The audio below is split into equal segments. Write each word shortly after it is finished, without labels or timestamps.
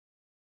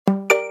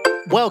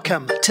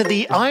Welcome to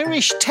the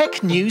Irish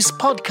Tech News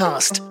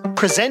Podcast,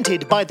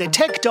 presented by the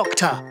Tech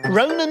Doctor,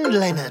 Ronan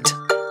Leonard.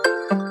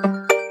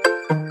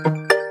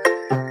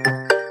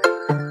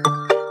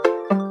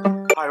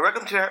 Hi,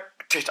 welcome to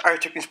the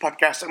Irish Tech News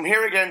Podcast. I'm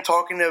here again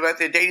talking about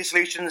the Data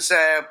Solutions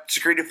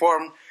Security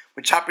Forum,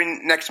 which is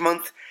happening next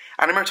month.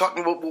 And I'm here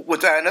talking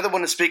with another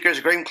one of the speakers,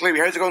 Graham Cluley.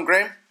 How's it going,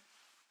 Graham?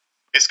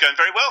 It's going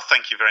very well,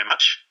 thank you very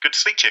much. Good to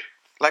speak to you.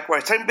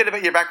 Likewise. Tell me a bit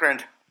about your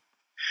background.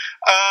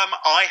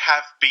 I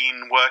have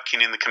been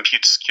working in the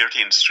computer security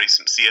industry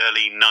since the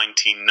early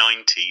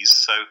 1990s,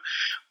 so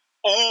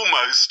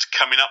almost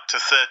coming up to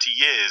 30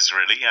 years,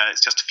 really.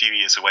 It's just a few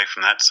years away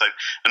from that, so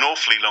an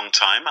awfully long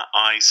time.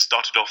 I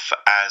started off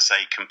as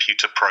a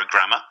computer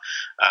programmer,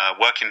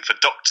 working for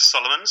Dr.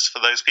 Solomon's. For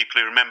those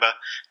people who remember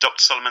Dr.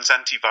 Solomon's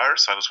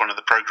antivirus, I was one of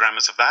the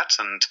programmers of that,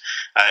 and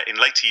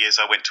in later years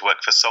I went to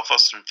work for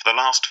Sophos, and for the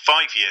last 5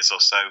 years or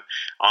so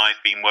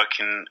I've been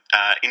working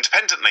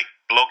independently,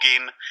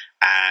 blogging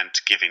and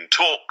giving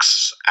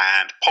talks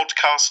and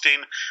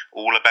podcasting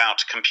all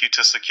about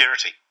computer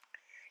security.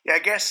 Yeah, I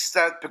guess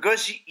that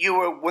because you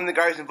were one of the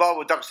guys involved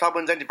with Dr.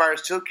 Solomon's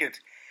antivirus toolkit,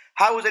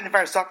 how has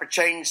antivirus software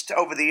changed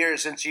over the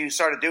years since you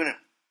started doing it?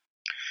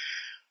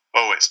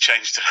 Oh, it's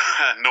changed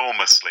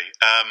enormously.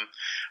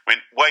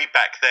 Way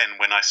back then,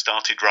 when I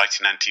started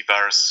writing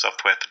antivirus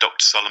software for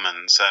Dr.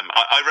 Solomon's,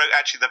 I wrote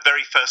actually the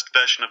very first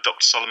version of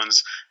Dr.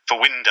 Solomon's for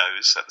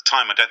Windows. At the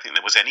time, I don't think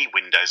there was any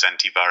Windows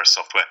antivirus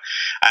software.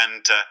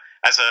 And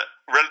as a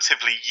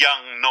relatively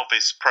young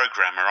novice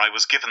programmer, I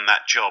was given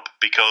that job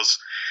because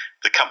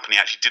the company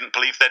actually didn't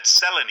believe they'd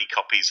sell any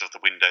copies of the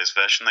Windows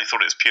version. They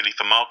thought it was purely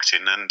for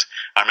marketing. And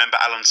I remember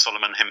Alan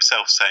Solomon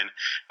himself saying,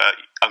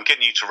 I'm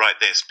getting you to write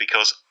this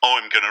because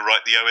I'm going to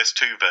write the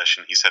OS2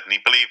 version, he said. And he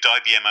believed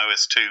IBM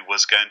OS2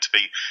 was going to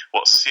be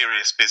what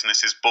serious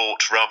businesses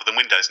bought rather than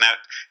Windows. Now,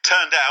 it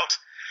turned out,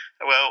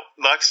 well,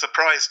 life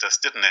surprised us,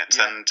 didn't it?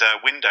 Yeah. And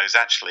Windows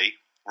actually,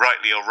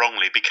 rightly or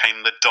wrongly,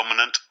 became the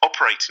dominant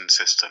operating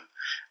system.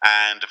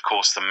 And, of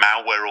course, the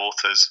malware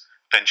authors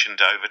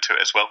ventured over to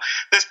it as well.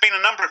 There's been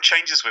a number of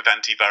changes with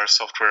antivirus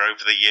software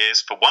over the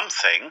years. For one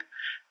thing,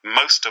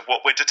 most of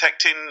what we're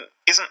detecting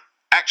isn't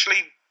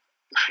actually,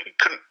 you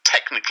couldn't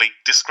technically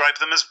describe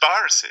them as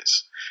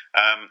viruses.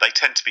 They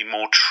tend to be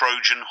more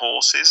Trojan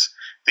horses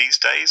these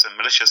days, and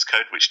malicious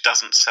code which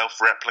doesn't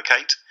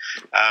self-replicate.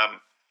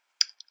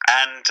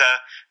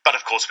 But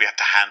of course we have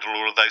to handle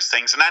all of those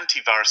things, and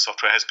antivirus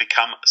software has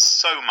become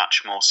so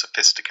much more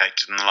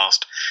sophisticated in the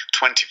last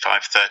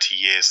 25, 30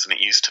 years than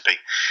it used to be.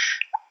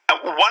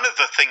 One of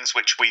the things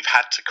which we've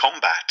had to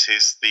combat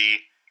is the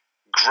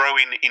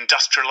growing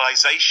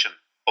industrialization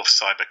of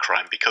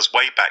cybercrime, because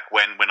way back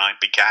when I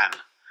began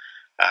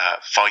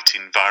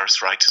fighting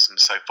virus writers and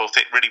so forth,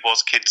 it really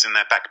was kids in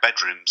their back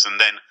bedrooms,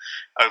 and then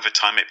over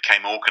time it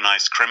became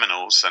organized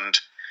criminals, and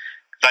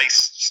they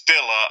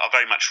still are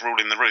very much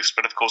ruling the roost.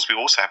 But of course we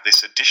also have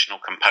this additional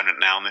component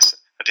now, and this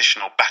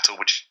additional battle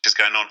which is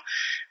going on,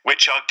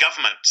 which are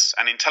governments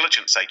and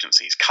intelligence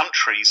agencies,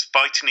 countries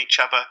fighting each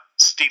other,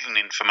 stealing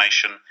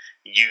information,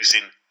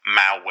 using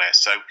malware.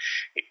 So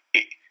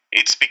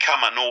it's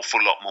become an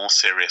awful lot more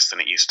serious than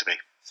it used to be.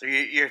 So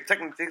you're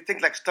thinking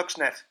like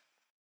Stuxnet?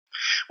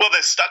 Well,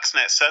 there's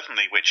Stuxnet,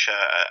 certainly, which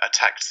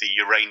attacked the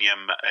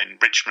uranium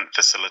enrichment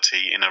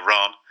facility in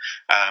Iran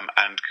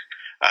and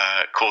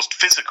caused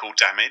physical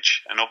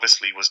damage, and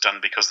obviously was done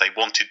because they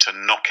wanted to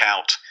knock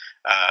out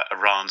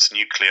Iran's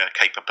nuclear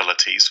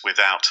capabilities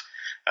without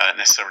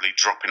necessarily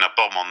dropping a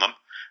bomb on them.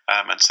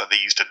 And so they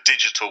used a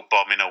digital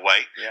bomb in a way.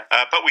 Yeah.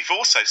 But we've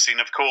also seen,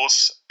 of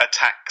course,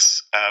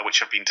 attacks which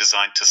have been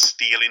designed to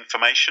steal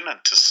information and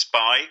to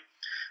spy.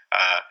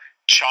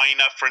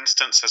 China, for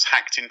instance, has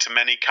hacked into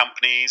many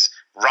companies.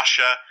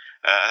 Russia,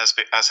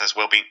 as has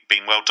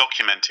been well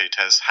documented,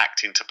 has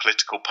hacked into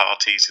political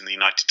parties in the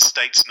United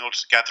States in order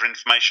to gather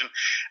information.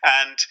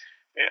 And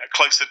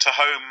closer to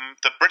home,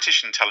 the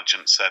British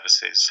intelligence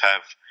services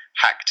have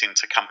hacked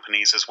into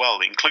companies as well,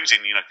 including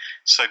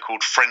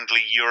so-called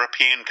friendly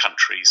European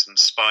countries, and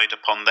spied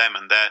upon them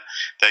and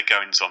their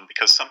goings on.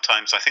 Because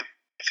sometimes I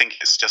think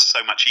it's just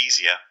so much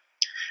easier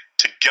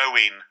to go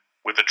in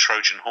with a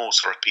Trojan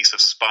horse or a piece of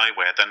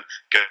spyware than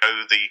go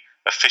the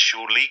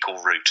official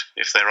legal route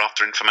if they're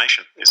after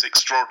information. It's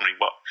extraordinary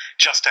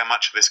just how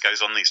much of this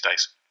goes on these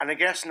days. And I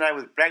guess now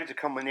with Brexit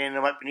coming in,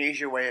 there might be an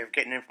easier way of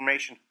getting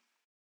information.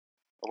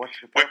 With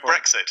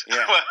Brexit?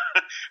 Yeah.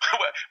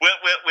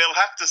 We'll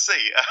have to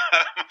see.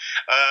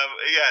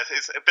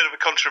 It's a bit of a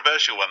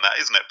controversial one, that,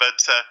 isn't it?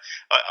 But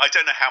I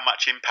don't know how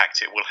much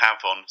impact it will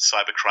have on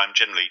cybercrime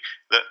generally.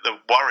 The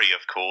worry,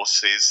 of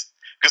course, is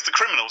because the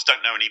criminals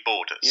don't know any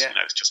borders. Yeah.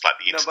 It's just like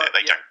the internet.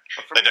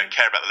 They don't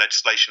care about the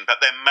legislation. But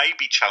there may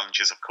be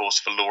challenges, of course,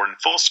 for law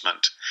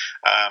enforcement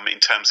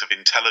in terms of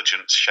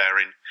intelligence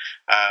sharing.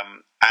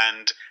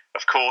 And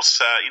of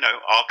course,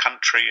 our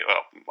country,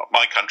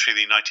 my country,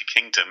 the United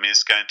Kingdom,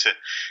 is going to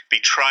be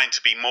trying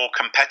to be more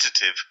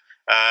competitive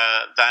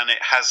than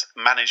it has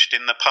managed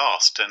in the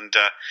past, and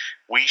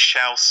we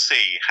shall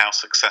see how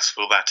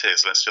successful that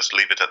is. Let's just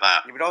leave it at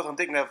that. Yeah, but also I'm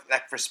thinking of,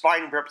 like, for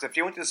spying purposes, if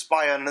you want to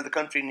spy on another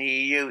country in the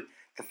EU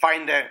to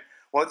find out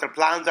what their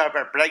plans are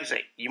about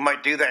Brexit, you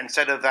might do that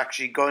instead of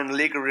actually going the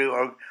legal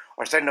route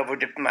or sending over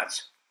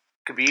diplomats.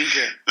 Could be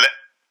easier.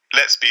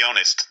 Let's be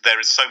honest,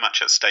 there is so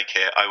much at stake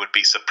here. I would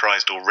be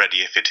surprised already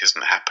if it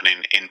isn't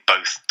happening in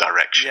both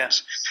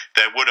directions.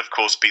 Yeah. There would, of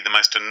course, be the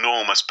most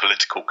enormous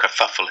political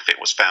kerfuffle if it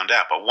was found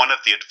out. But one of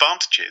the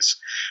advantages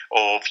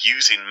of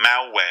using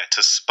malware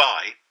to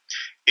spy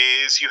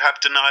is you have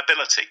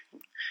deniability.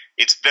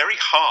 It's very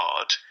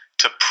hard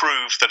to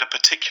prove that a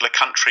particular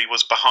country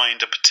was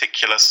behind a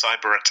particular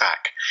cyber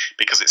attack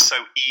because it's so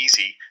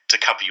easy to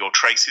cover your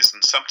traces,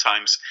 and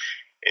sometimes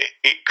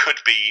it could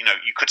be,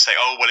 you could say,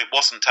 oh, well, it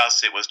wasn't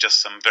us, it was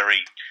just some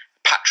very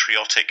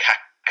patriotic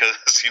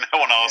hackers,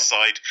 on our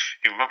side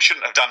who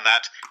shouldn't have done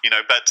that,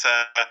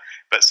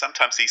 but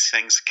sometimes these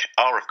things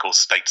are, of course,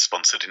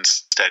 state-sponsored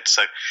instead.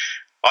 So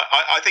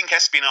I think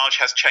espionage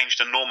has changed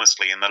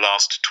enormously in the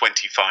last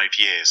 25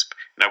 years.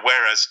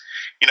 Whereas,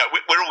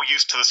 we're all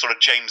used to the sort of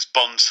James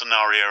Bond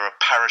scenario of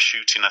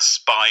parachuting a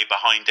spy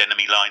behind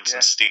enemy lines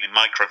and stealing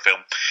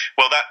microfilm.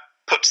 Well, that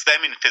puts them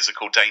in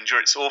physical danger.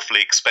 It's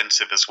awfully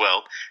expensive as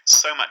well.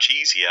 So much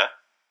easier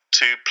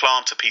to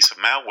plant a piece of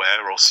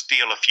malware or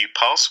steal a few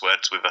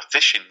passwords with a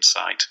phishing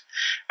site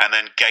and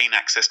then gain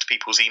access to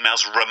people's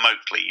emails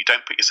remotely. You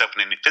don't put yourself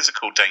in any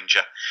physical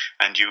danger,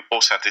 and you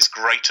also have this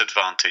great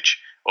advantage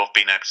of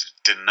being able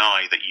to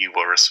deny that you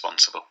were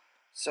responsible.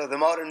 So the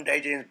modern day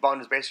James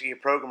Bond is basically a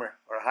programmer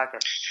or a hacker?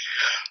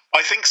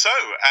 I think so.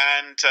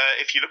 And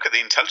if you look at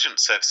the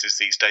intelligence services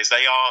these days,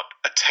 they are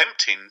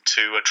attempting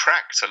to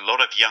attract a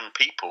lot of young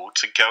people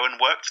to go and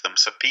work for them.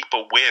 So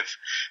people with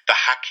the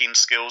hacking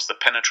skills, the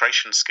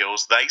penetration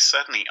skills, they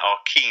certainly are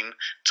keen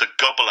to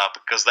gobble up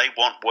because they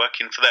want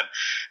working for them.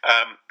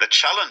 The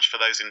challenge for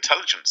those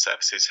intelligence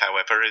services,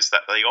 however, is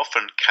that they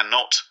often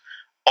cannot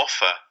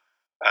offer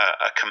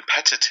a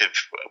competitive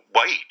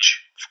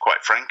wage,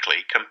 quite frankly,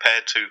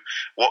 compared to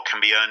what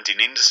can be earned in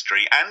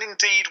industry and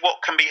indeed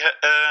what can be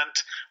earned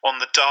on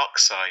the dark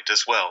side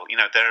as well.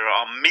 There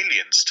are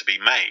millions to be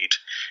made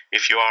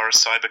if you are a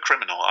cyber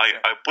criminal.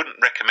 I wouldn't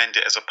recommend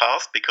it as a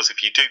path, because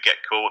if you do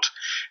get caught,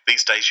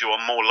 these days you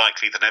are more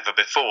likely than ever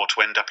before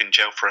to end up in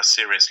jail for a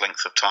serious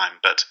length of time.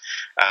 But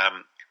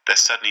there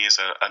certainly is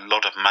a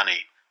lot of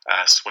money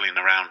swirling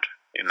around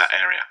in that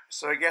area.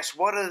 So I guess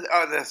what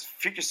are the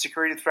future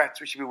security threats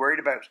we should be worried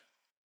about?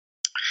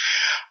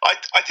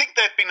 I think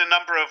there have been a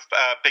number of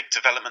big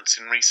developments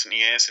in recent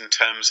years in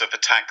terms of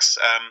attacks.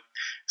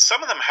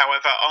 Some of them,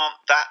 however, aren't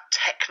that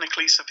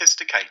technically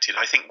sophisticated.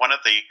 I think one of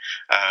the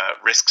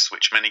risks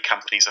which many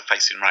companies are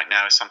facing right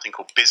now is something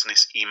called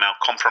business email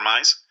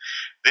compromise.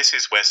 This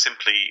is where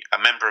simply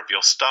a member of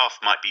your staff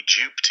might be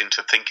duped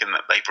into thinking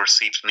that they've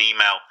received an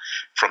email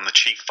from the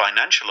chief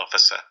financial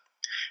officer.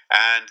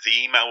 And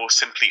the email will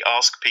simply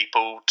ask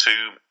people to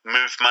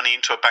move money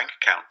into a bank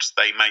account.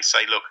 They may say,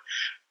 look,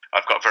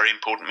 I've got a very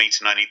important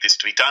meeting, I need this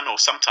to be done. Or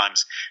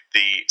sometimes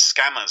the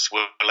scammers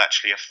will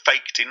actually have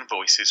faked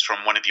invoices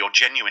from one of your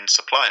genuine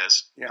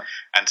suppliers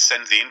and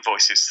send the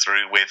invoices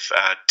through with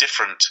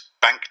different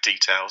bank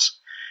details.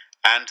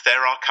 And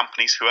there are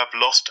companies who have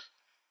lost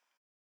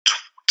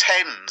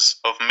tens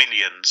of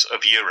millions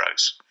of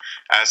euros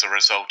as a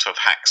result of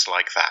hacks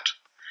like that.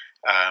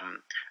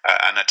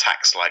 And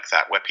attacks like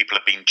that, where people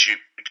have been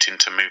duped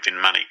into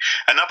moving money.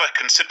 Another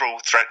considerable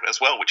threat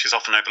as well, which is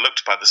often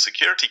overlooked by the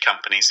security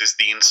companies, is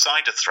the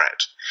insider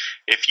threat.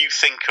 If you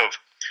think of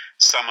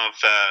some of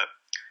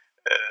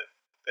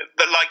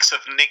the likes of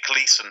Nick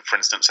Leeson, for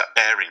instance, at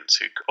Barings,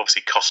 who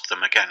obviously cost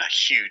them, again, a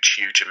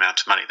huge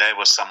amount of money. There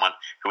was someone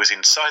who was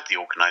inside the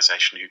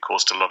organisation who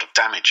caused a lot of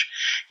damage.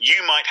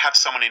 You might have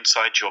someone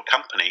inside your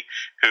company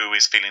who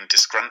is feeling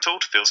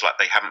disgruntled, feels like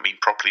they haven't been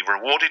properly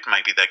rewarded.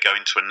 Maybe they're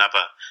going to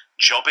another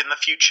job in the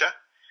future,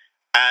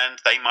 and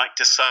they might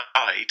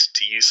decide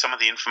to use some of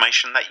the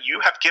information that you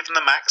have given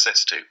them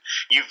access to.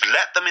 You've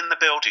let them in the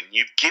building.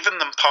 You've given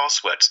them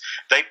passwords.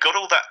 They've got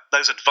all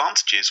those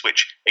advantages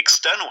which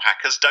external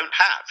hackers don't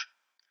have.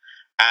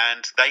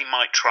 And they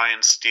might try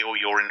and steal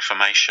your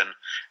information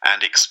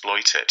and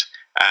exploit it.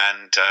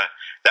 And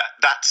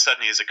that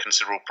certainly is a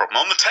considerable problem.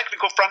 On the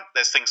technical front,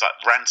 there's things like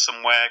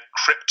ransomware,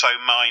 crypto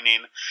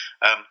mining.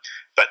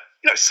 But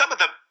some of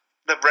the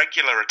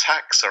regular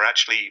attacks are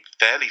actually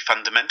fairly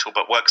fundamental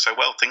but work so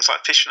well. Things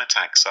like phishing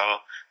attacks are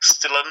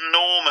still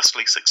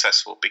enormously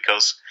successful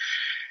because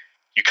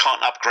you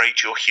can't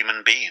upgrade your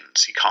human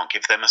beings. You can't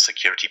give them a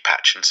security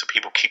patch, and so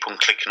people keep on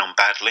clicking on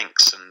bad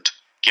links and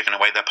giving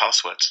away their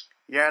passwords.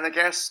 Yeah, and I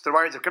guess the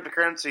rise of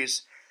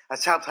cryptocurrencies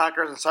has helped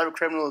hackers and cyber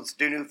criminals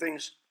do new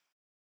things.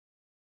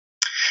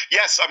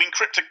 Yes, I mean,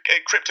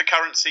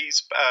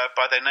 cryptocurrencies,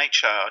 by their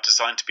nature, are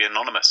designed to be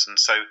anonymous. And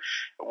so,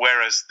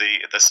 whereas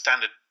the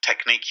standard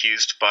technique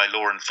used by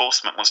law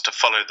enforcement was to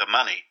follow the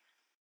money,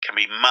 can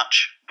be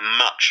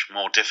much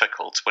more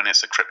difficult when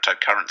it's a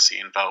cryptocurrency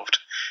involved,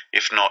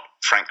 if not,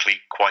 frankly,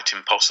 quite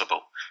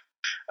impossible.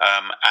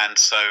 And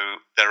so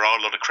there are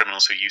a lot of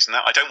criminals who are using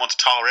that. I don't want to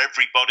tar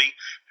everybody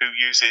who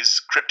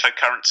uses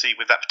cryptocurrency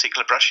with that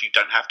particular brush. You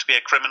don't have to be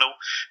a criminal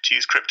to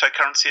use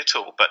cryptocurrency at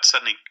all, but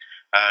certainly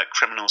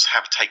criminals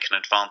have taken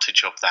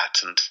advantage of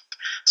that, and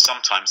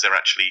sometimes they're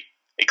actually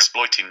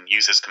exploiting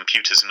users'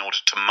 computers in order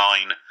to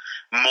mine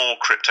more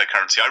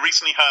cryptocurrency. I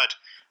recently heard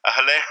a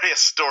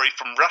hilarious story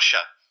from Russia,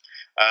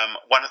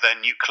 one of their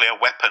nuclear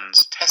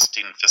weapons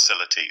testing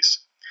facilities,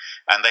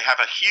 and they have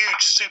a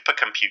huge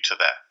supercomputer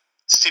there,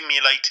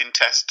 simulating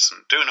tests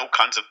and doing all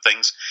kinds of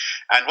things.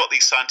 And what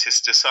these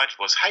scientists decided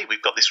was, hey,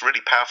 we've got this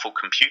really powerful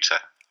computer.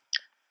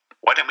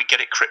 Why don't we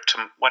get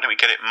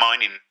it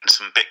mining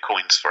some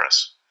bitcoins for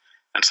us?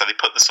 And so they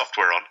put the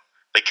software on,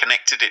 they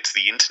connected it to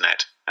the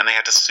internet, and they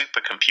had a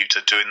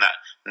supercomputer doing that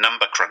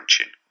number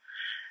crunching.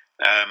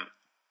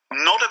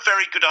 Not a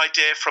very good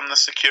idea from the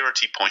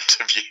security point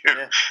of view,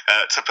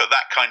 to put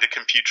that kind of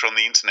computer on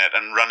the internet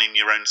and running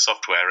your own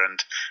software.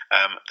 And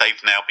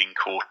they've now been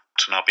caught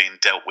and are being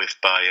dealt with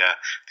by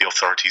the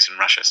authorities in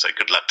Russia. So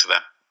good luck to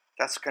them.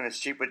 That's kind of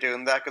stupid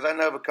doing that, because I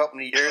know of a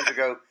company years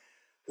ago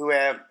who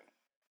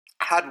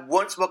had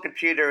one small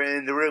computer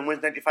in the room,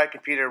 Windows 95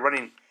 computer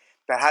running,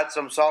 that had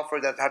some software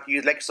that had to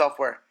use Lake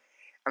software.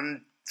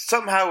 And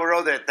somehow or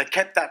other, they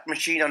kept that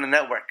machine on the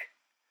network.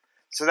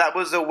 So that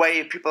was a way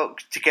of people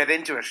to get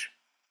into it.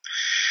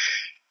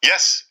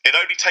 Yes, it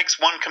only takes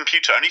one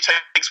computer. It only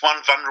takes one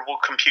vulnerable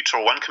computer,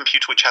 or one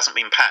computer which hasn't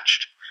been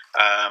patched,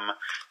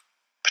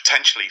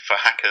 potentially for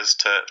hackers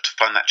to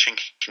find that chink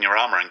in your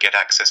armor and get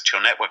access to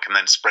your network, and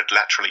then spread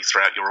laterally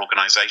throughout your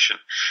organization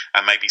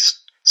and maybe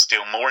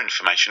steal more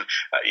information.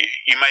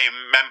 You may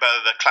remember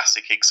the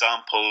classic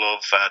example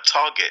of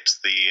Target,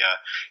 the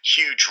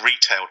huge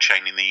retail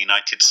chain in the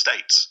United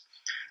States.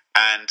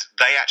 And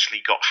they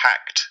actually got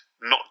hacked.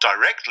 Not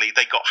directly,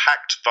 they got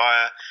hacked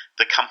via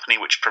the company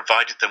which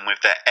provided them with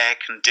their air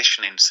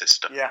conditioning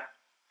system. Yeah.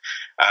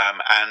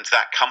 And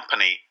that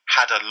company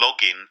had a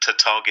login to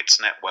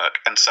Target's network.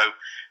 And so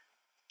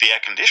the air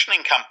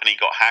conditioning company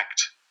got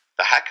hacked,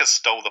 the hackers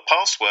stole the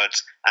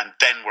passwords, and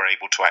then were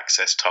able to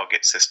access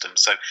Target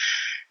systems. So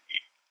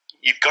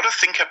you've got to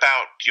think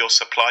about your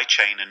supply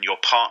chain and your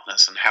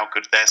partners and how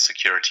good their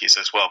security is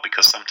as well,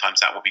 because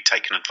sometimes that will be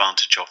taken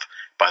advantage of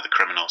by the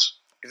criminals.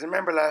 Because I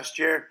remember last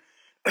year,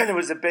 there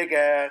was a big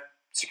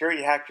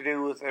security hack to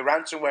do with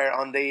ransomware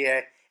on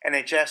the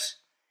NHS.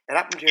 It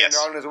happened here in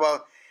Ireland as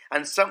well.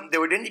 And they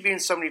were interviewing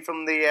somebody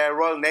from the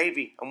Royal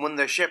Navy on one of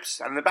their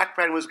ships, and in the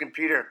background was a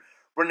computer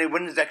running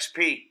Windows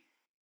XP.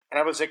 And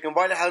I was thinking,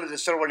 why the hell is it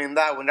still running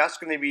that when that's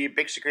going to be a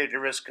big security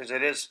risk, because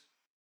it is.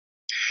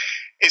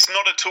 It's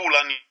not at all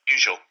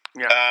unusual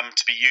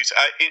to be used.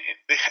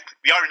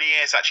 The irony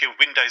is actually of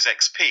Windows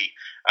XP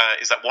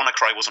is that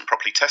WannaCry wasn't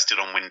properly tested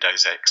on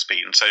Windows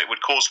XP, and so it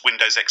would cause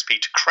Windows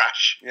XP to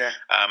crash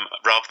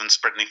rather than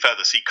spread any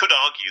further. So you could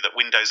argue that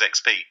Windows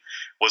XP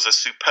was a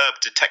superb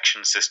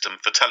detection system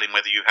for telling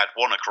whether you had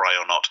WannaCry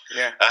or not,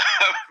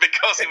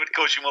 because it would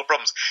cause you more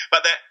problems.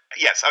 But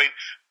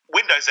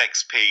Windows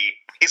XP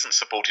isn't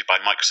supported by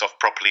Microsoft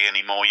properly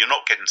anymore. You're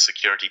not getting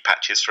security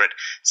patches for it.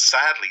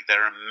 Sadly,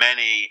 there are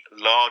many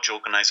large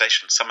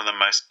organizations, some of the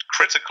most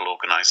critical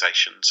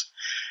organizations,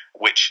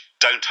 which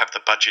don't have the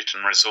budget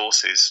and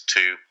resources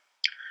to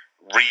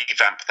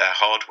revamp their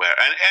hardware.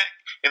 And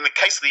in the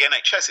case of the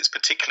NHS, it's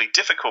particularly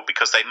difficult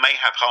because they may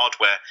have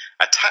hardware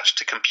attached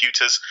to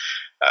computers,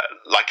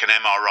 like an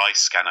MRI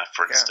scanner,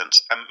 for instance,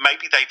 and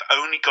maybe they've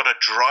only got a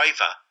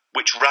driver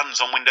which runs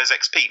on Windows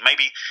XP.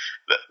 Maybe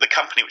the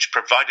company which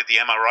provided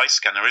the MRI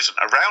scanner isn't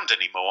around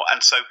anymore,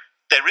 and so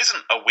there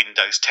isn't a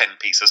Windows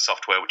 10 piece of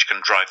software which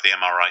can drive the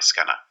MRI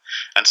scanner.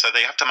 And so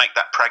they have to make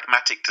that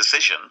pragmatic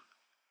decision.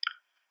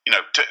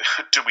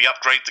 Do we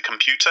upgrade the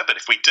computer? But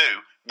if we do,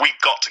 we've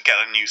got to get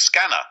a new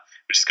scanner,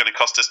 which is going to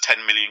cost us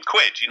 10 million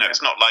quid.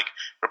 It's not like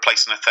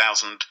replacing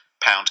 £1,000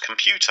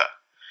 computer.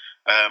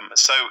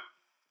 So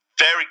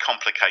very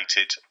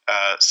complicated,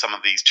 some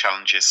of these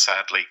challenges,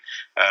 sadly,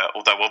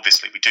 although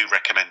obviously we do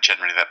recommend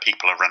generally that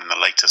people are running the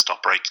latest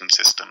operating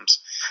systems,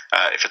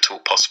 if at all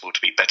possible,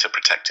 to be better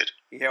protected.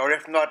 Yeah, or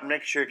if not,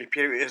 make sure your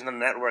computer isn't on a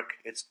network.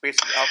 It's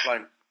basically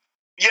offline.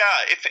 Yeah,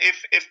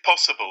 if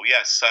possible,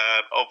 yes.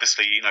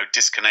 Obviously,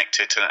 disconnect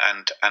it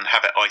and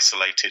have it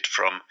isolated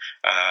from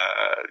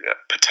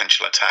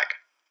potential attack.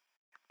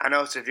 And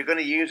also, if you're going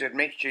to use it,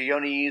 make sure you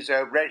only use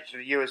a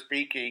registered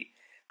USB key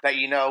that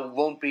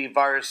won't be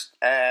virus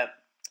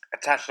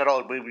attached at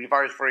all. Will be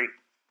virus free.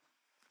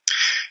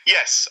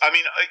 Yes,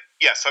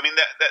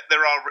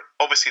 there are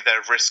obviously there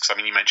are risks.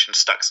 You mentioned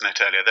Stuxnet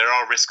earlier. There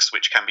are risks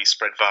which can be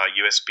spread via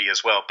USB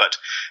as well. But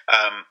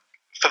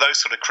for those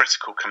sort of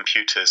critical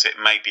computers, it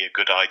may be a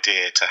good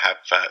idea to have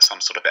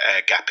some sort of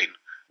air gapping,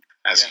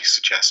 as you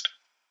suggest.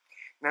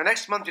 Now,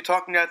 next month you're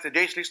talking about the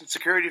Data Solutions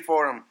Security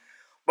Forum.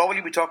 What will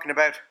you be talking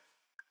about?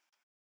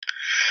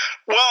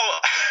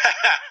 Well,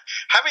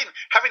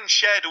 having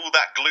shared all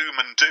that gloom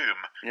and doom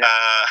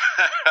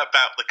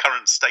about the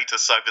current state of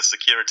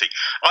cybersecurity,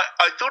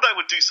 I thought I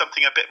would do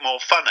something a bit more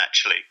fun,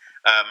 actually,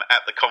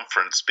 at the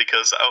conference,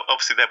 because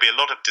obviously there'll be a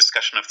lot of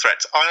discussion of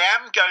threats. I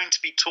am going to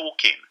be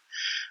talking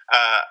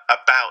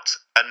about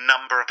a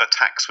number of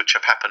attacks which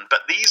have happened,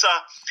 but these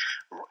are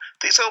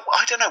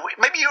I don't know,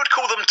 maybe you would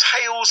call them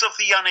tales of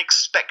the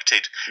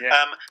unexpected,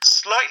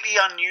 slightly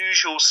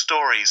unusual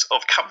stories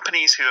of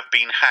companies who have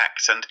been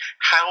hacked and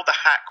how the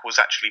hack was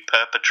actually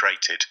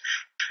perpetrated.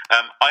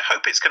 I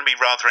hope it's going to be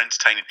rather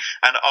entertaining,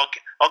 and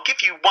I'll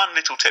give you one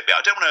little tidbit.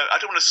 I don't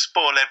want to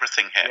spoil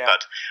everything here,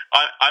 but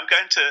I'm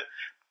going to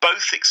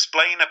both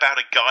explain about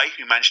a guy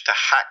who managed to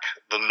hack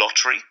the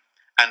lottery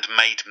and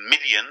made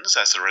millions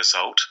as a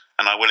result,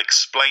 and I will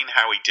explain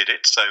how he did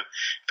it. So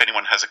if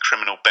anyone has a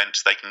criminal bent,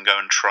 they can go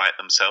and try it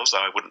themselves.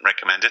 I wouldn't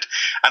recommend it.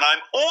 And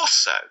I'm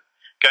also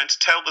going to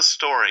tell the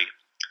story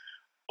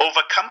of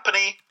a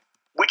company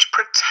which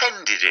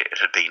pretended it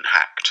had been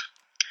hacked.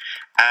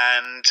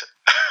 And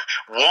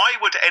why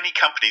would any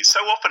company, so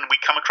often we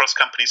come across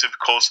companies who, of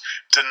course,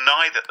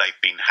 deny that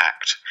they've been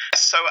hacked.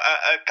 So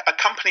a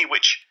company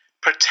which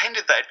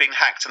pretended that it had been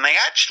hacked, and they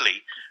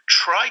actually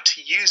tried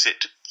to use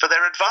it for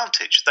their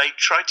advantage. They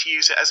tried to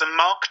use it as a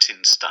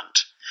marketing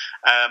stunt.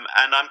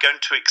 And I'm going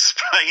to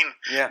explain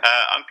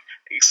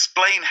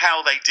explain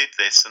how they did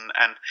this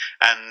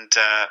and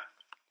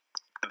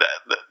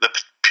the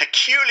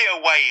peculiar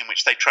way in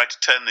which they tried to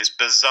turn this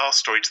bizarre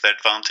story to their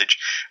advantage.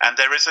 And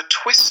there is a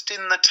twist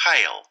in the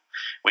tale,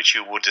 which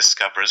you will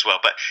discover as well.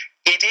 But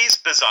it is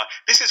bizarre.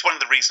 This is one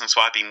of the reasons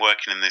why I've been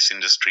working in this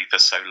industry for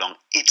so long.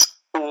 It's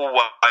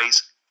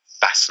always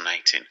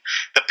fascinating.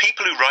 The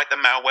people who write the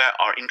malware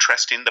are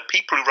interesting. The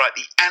people who write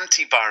the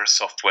antivirus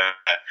software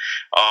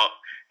are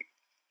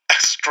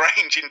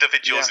strange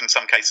individuals in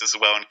some cases as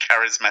well, and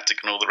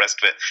charismatic and all the rest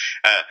of it.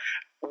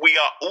 We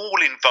are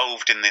all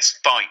involved in this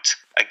fight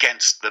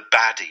against the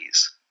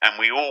baddies, and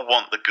we all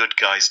want the good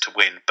guys to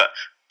win. But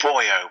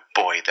boy, oh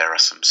boy, there are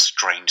some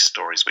strange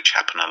stories which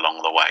happen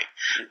along the way,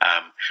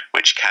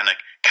 which can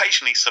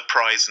occasionally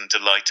surprise and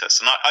delight us.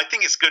 And I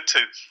think it's good to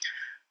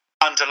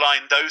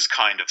underline those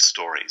kind of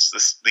stories,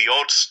 the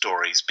odd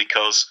stories,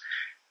 because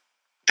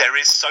there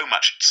is so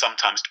much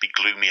sometimes to be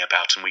gloomy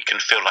about, and we can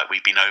feel like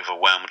we've been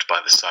overwhelmed by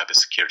the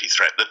cybersecurity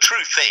threat. The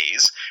truth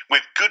is,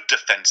 with good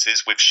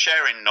defences, with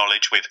sharing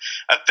knowledge, with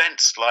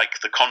events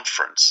like the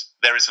conference,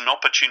 there is an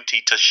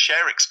opportunity to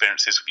share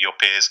experiences with your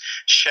peers,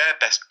 share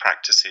best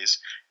practices,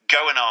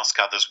 go and ask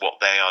others what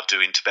they are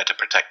doing to better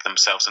protect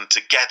themselves, and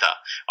together,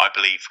 I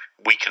believe,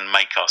 we can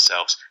make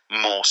ourselves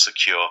more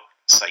secure,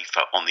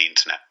 safer on the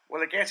internet.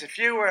 Well, I guess if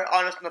you were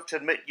honest enough to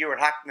admit you were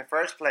hacked in the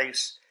first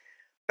place,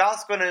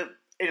 that's going to,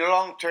 in the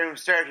long term,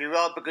 serve you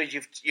well, because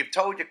you've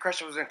told your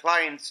customers and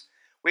clients,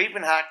 we've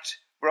been hacked,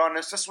 we're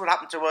honest, this is what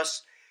happened to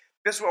us,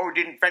 this is what we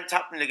did in prevent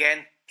happening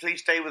again,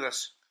 please stay with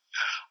us.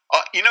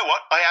 You know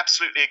what? I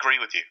absolutely agree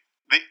with you.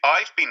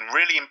 I've been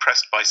really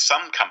impressed by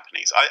some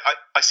companies.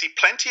 I see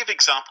plenty of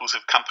examples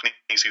of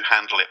companies who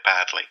handle it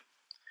badly,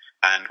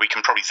 and we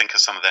can probably think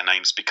of some of their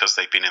names because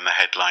they've been in the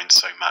headlines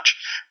so much.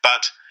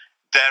 But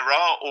there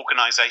are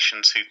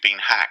organisations who've been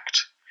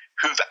hacked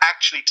who've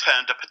actually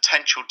turned a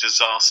potential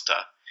disaster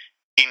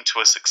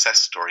into a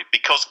success story,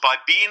 because by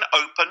being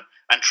open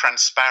and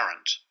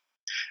transparent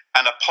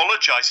and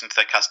apologising to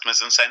their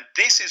customers and saying,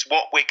 this is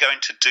what we're going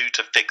to do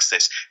to fix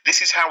this,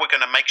 this is how we're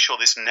going to make sure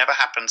this never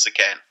happens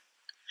again,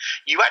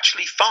 you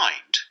actually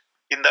find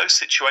in those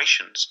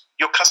situations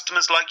your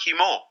customers like you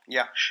more.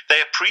 Yeah. They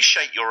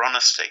appreciate your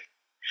honesty,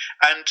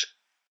 and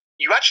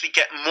you actually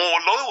get more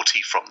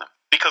loyalty from them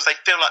because they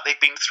feel like they've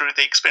been through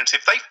the experience.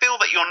 If they feel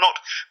that you're not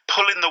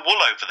pulling the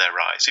wool over their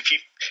eyes, if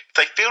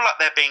they feel like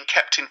they're being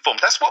kept informed,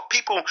 that's what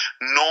people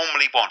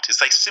normally want, is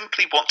they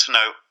simply want to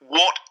know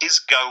what is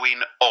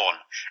going on.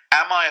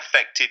 Am I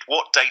affected?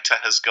 What data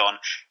has gone?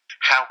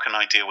 How can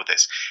I deal with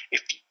this?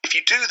 If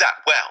you do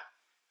that well,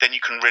 then you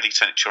can really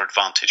turn it to your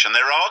advantage. And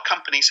there are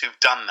companies who've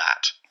done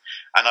that,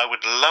 and I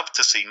would love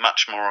to see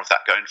much more of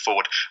that going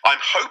forward. I'm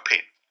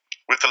hoping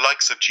with the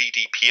likes of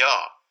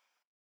GDPR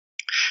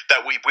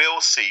that we will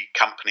see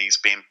companies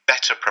being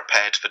better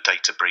prepared for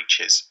data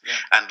breaches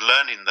and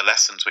learning the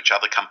lessons which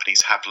other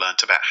companies have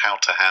learnt about how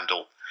to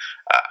handle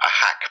a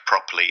hack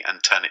properly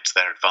and turn it to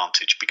their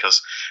advantage,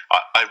 because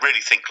I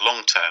really think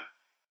long term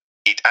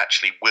it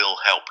actually will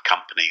help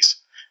companies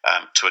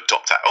to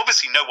adopt that.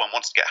 Obviously no one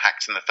wants to get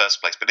hacked in the first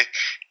place, but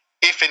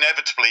if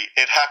inevitably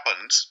it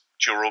happens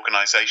to your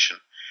organisation,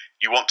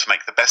 you want to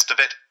make the best of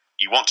it.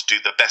 You want to do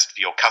the best for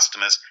your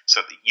customers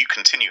so that you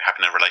continue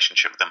having a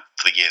relationship with them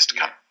for the years to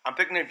come. I'm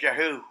thinking of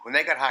Yahoo. When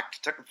they got hacked,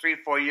 it took them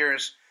 3-4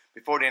 years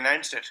before they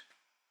announced it.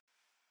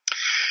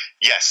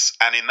 Yes,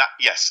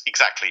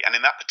 exactly. And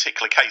in that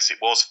particular case, it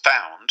was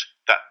found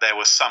that there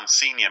were some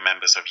senior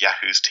members of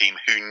Yahoo's team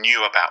who knew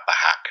about the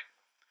hack,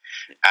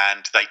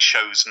 and they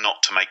chose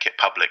not to make it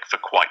public for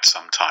quite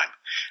some time.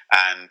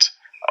 And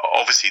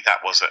obviously that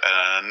was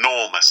an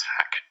enormous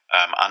hack,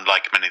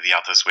 unlike many of the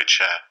others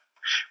which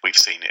we've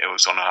seen. It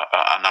was on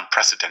an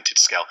unprecedented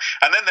scale.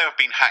 And then there have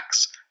been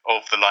hacks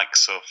of the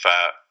likes of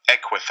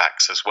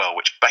Equifax as well,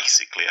 which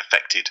basically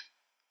affected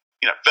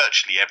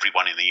virtually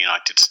everyone in the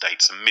United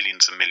States and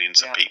millions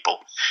of people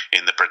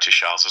in the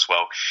British Isles as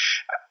well.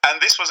 And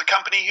this was a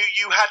company who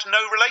you had no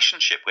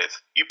relationship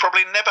with. You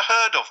probably never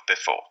heard of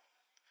before.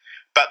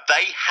 But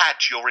they had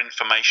your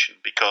information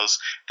because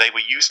they were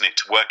using it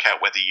to work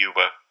out whether you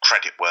were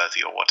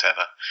credit-worthy or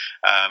whatever.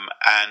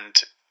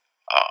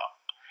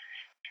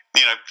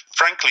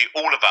 Frankly,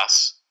 all of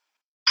us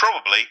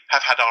probably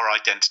have had our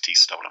identity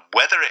stolen.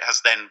 Whether it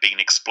has then been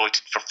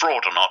exploited for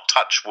fraud or not,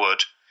 touch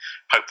wood,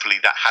 hopefully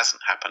that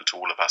hasn't happened to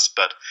all of us.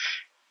 But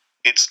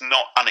it's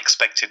not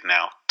unexpected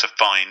now to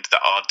find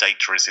that our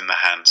data is in the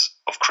hands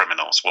of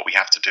criminals. What we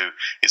have to do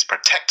is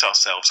protect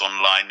ourselves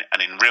online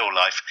and in real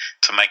life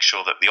to make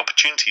sure that the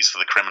opportunities for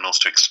the criminals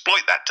to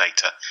exploit that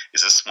data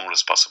is as small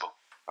as possible.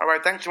 All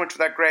right, thanks so much for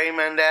that, Graham,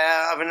 and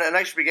have a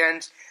nice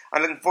weekend.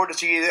 I'm looking forward to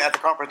see you at the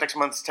conference next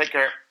month. Take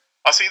care.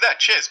 I'll see you there.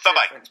 Cheers.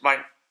 Bye-bye. Thanks.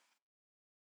 Bye.